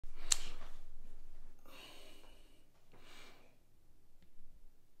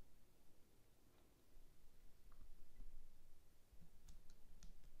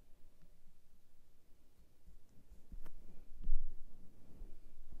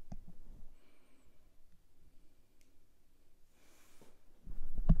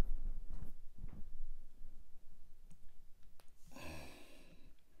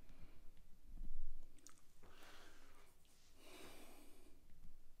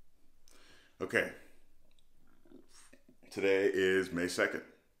Okay, today is May 2nd.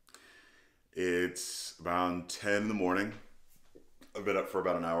 It's around 10 in the morning. I've been up for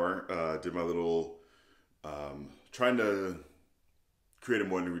about an hour. Did my little, trying to create a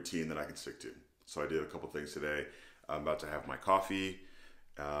morning routine that I can stick to. So I did a couple things today. I'm about to have my coffee.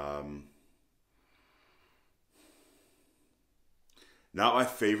 Not my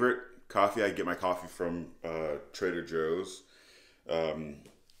favorite coffee. I get my coffee from Trader Joe's.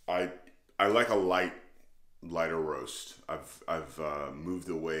 I I like a lighter roast. I've moved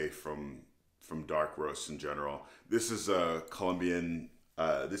away from dark roasts in general. This is a Colombian.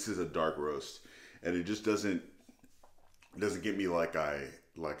 This is a dark roast, and it just doesn't get me like I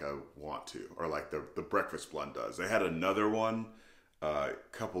want to, or like the breakfast blend does. They had another one a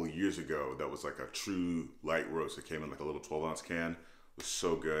couple years ago that was like a true light roast. It came in like a little 12-ounce can. It was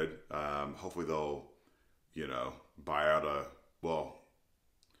so good. Hopefully they'll buy out a well.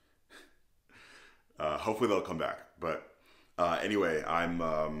 Hopefully they'll come back. But anyway, I'm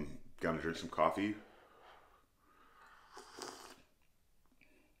gonna drink some coffee.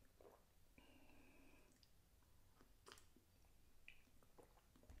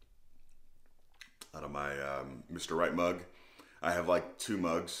 Out of my Mr. Right mug. I have like two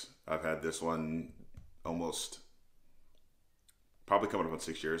mugs. I've had this one almost probably coming up on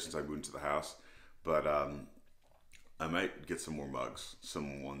 6 years since I moved into the house. But I might get some more mugs,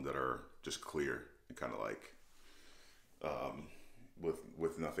 some one that are just clear and kind of like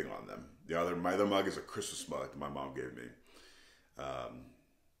with nothing on them. My other mug is a Christmas mug that my mom gave me.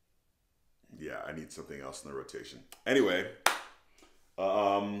 Yeah, I need something else in the rotation. Anyway,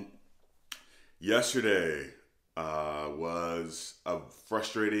 yesterday was a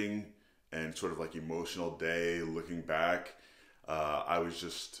frustrating and sort of like emotional day. Looking back, I was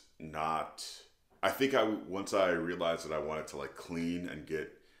just not. I think once I realized that I wanted to like clean and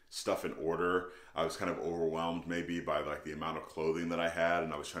get stuff in order, I was kind of overwhelmed maybe by like the amount of clothing that I had,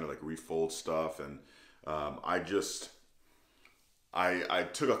 and I was trying to like refold stuff, and I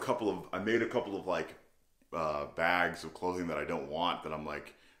made a couple of like bags of clothing that I don't want, that I'm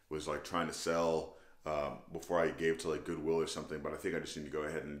like was like trying to sell before I gave to like Goodwill or something. But I think I just need to go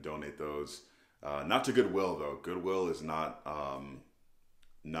ahead and donate those. Not to Goodwill though. Goodwill is not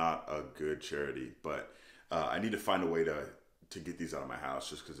a good charity, but I need to find a way to get these out of my house,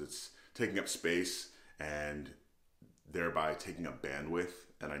 just because it's taking up space and thereby taking up bandwidth.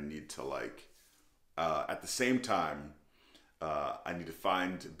 And I need to like, at the same time, I need to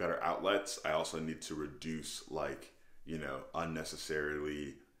find better outlets. I also need to reduce like,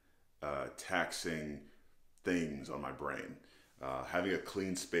 unnecessarily taxing things on my brain. Having a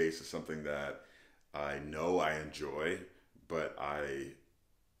clean space is something that I know I enjoy, but I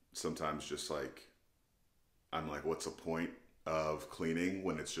sometimes just like, I'm like, what's the point of cleaning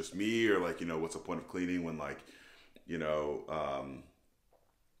when it's just me? Or like, what's the point of cleaning when like, I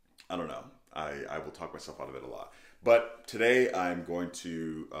don't know. I will talk myself out of it a lot. But today I'm going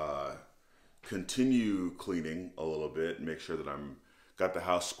to continue cleaning a little bit, make sure that I'm got the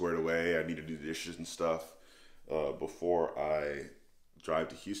house squared away. I need to do the dishes and stuff before I drive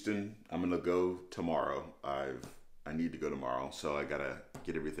to Houston. I'm gonna go tomorrow. I need to go tomorrow, so I gotta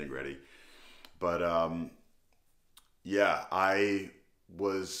get everything ready. But yeah, I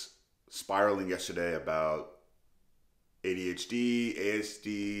was spiraling yesterday about ADHD,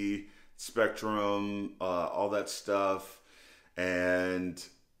 ASD, spectrum, all that stuff, and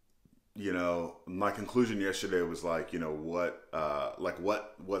my conclusion yesterday was like,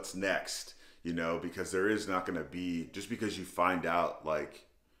 what's next? Because there is not going to be, just because you find out like,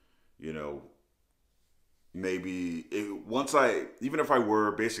 maybe even if I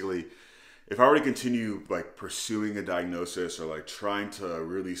were basically, if I were to continue like pursuing a diagnosis, or like trying to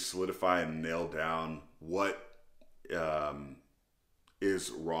really solidify and nail down what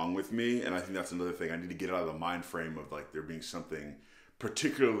is wrong with me. And I think that's another thing. I need to get out of the mind frame of like there being something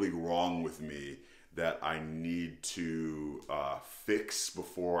particularly wrong with me that I need to fix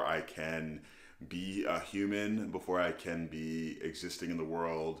before I can be a human, before I can be existing in the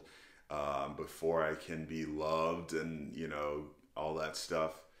world, before I can be loved, and all that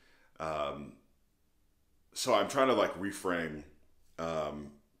stuff. So I'm trying to like reframe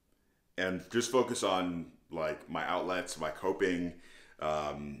and just focus on like my outlets, my coping,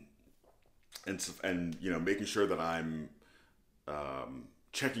 and making sure that I'm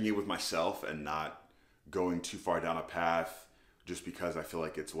checking in with myself and not going too far down a path just because I feel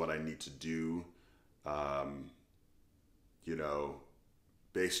like it's what I need to do,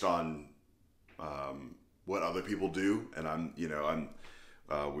 based on what other people do, and I'm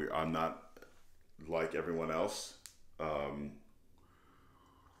not like everyone else.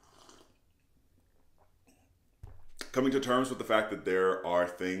 coming to terms with the fact that there are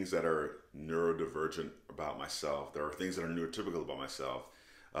things that are neurodivergent about myself. There are things that are neurotypical about myself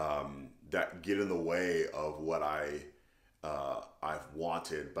that get in the way of what I've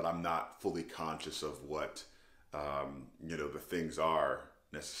wanted, but I'm not fully conscious of what the things are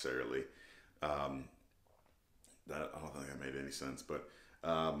necessarily. That I don't think that made any sense, but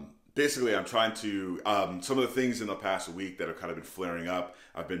basically, I'm trying to some of the things in the past week that have kind of been flaring up.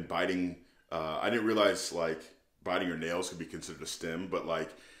 I've been biting. I didn't realize like biting your nails could be considered a stim, but like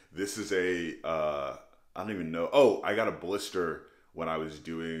this is a I don't even know. Oh, I got a blister when I was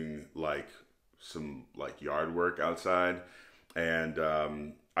doing like some like yard work outside, and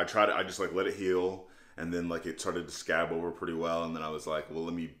I just like let it heal, and then like it started to scab over pretty well, and then I was like, well,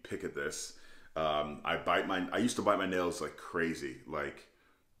 let me pick at this. I used to bite my nails like crazy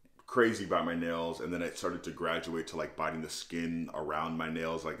bite my nails, and then it started to graduate to like biting the skin around my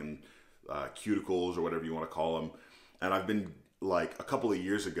nails, like in cuticles or whatever you want to call them. And I've been like a couple of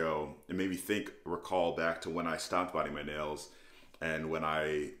years ago, it made me recall back to when I stopped biting my nails, and when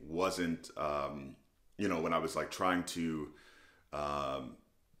I wasn't, when I was like trying to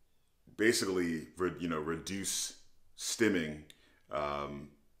basically, reduce stimming.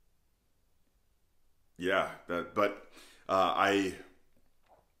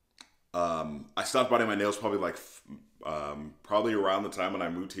 I stopped biting my nails probably probably around the time when I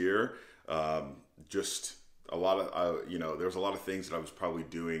moved here. Just a lot of there was a lot of things that I was probably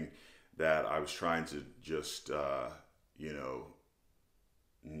doing that I was trying to just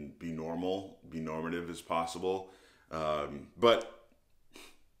be normative as possible. But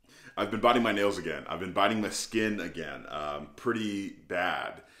I've been biting my nails again. I've been biting my skin again, pretty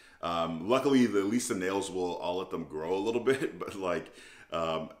bad. Luckily, at least the nails I'll let them grow a little bit, but like,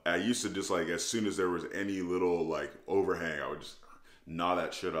 I used to just like, as soon as there was any little like overhang, I would just gnaw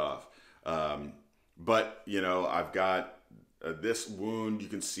that shit off. But I've got this wound. You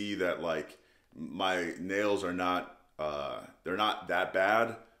can see that like my nails are not, they're not that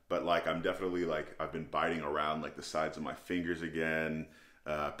bad, but like, I'm definitely like, I've been biting around like the sides of my fingers again,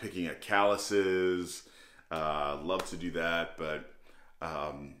 picking at calluses, love to do that. But,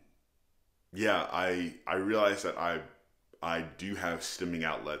 yeah, I realize that I do have stimming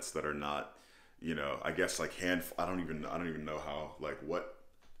outlets that are not, I guess like I don't even know how, like what,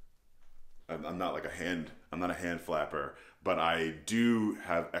 I'm not a hand flapper, but I do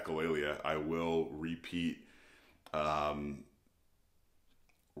have echolalia. I will repeat,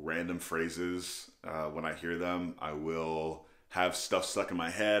 random phrases, when I hear them. I will have stuff stuck in my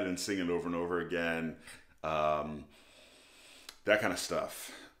head and sing it over and over again. That kind of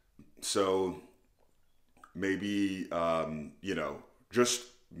stuff. So maybe, just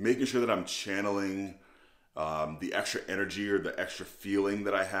making sure that I'm channeling the extra energy or the extra feeling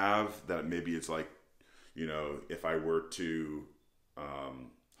that I have, that maybe it's like, if I were to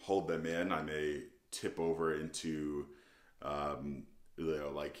hold them in, I may tip over into,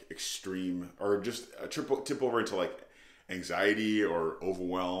 like extreme, or just tip over into like anxiety or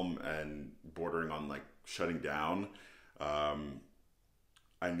overwhelm and bordering on like shutting down.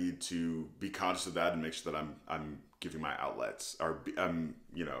 I need to be conscious of that and make sure that I'm giving my outlets, or I'm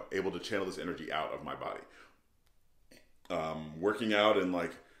able to channel this energy out of my body. Working out and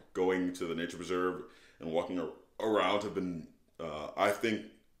like going to the nature preserve and walking around have been, I think,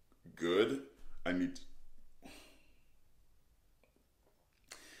 good. I need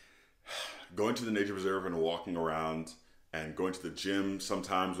going to the nature preserve and walking around, and going to the gym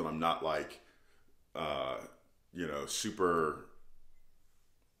sometimes when I'm not like, super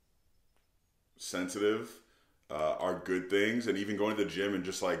sensitive, are good things. And even going to the gym and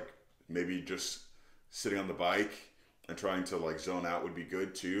just like maybe just sitting on the bike and trying to like zone out would be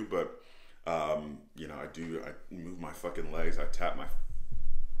good too. But I move my fucking legs, I tap my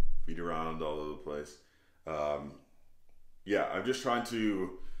feet around all over the place. I'm just trying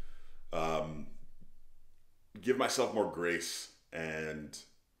to give myself more grace and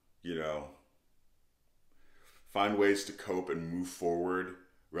find ways to cope and move forward,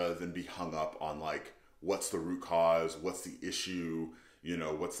 rather than be hung up on like, what's the root cause, what's the issue,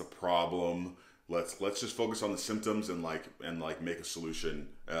 what's the problem. Let's just focus on the symptoms and make a solution,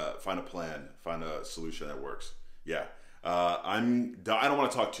 find a plan, find a solution that works. Yeah. I don't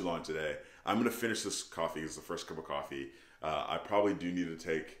want to talk too long today. I'm going to finish this coffee. It's the first cup of coffee. I probably do need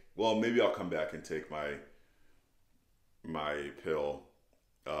to maybe I'll come back and take my pill.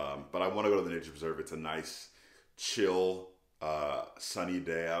 But I want to go to the nature preserve. It's a nice, chill, sunny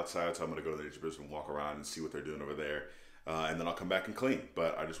day outside, so I'm going to go to the nature preserve and walk around and see what they're doing over there. And then I'll come back and clean.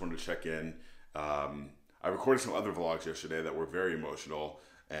 But I just wanted to check in. I recorded some other vlogs yesterday that were very emotional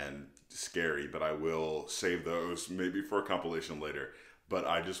and scary, but I will save those maybe for a compilation later. But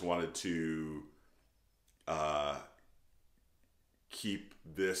I just wanted to uh, keep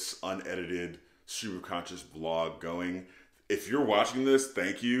this unedited, super conscious vlog going. If you're watching this,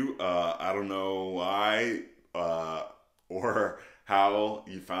 thank you. I don't know why or how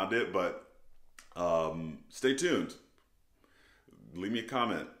you found it, but stay tuned. Leave me a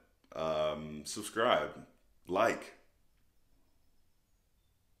comment. Subscribe. Like.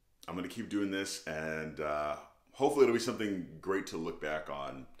 I'm going to keep doing this, and hopefully it'll be something great to look back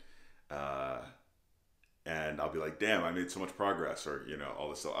on. And I'll be like, damn, I made so much progress, or, you know,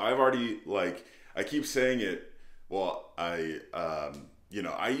 all this stuff. I've already, like, I keep saying it. Well, you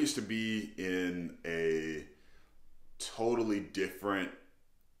know, I used to be in a totally different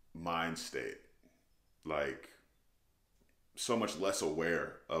mind state. Like, so much less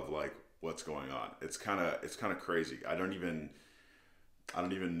aware of, like, what's going on. It's kind of crazy. I don't even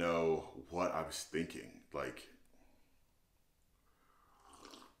know what I was thinking. Like,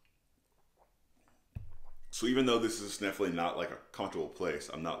 so even though this is definitely not like a comfortable place,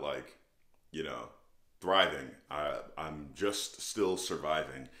 I'm not like, you know, thriving. I'm just still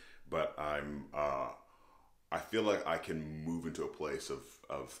surviving, but I feel like I can move into a place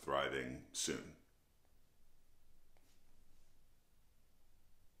of thriving soon.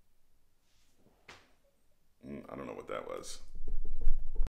 I don't know what that was.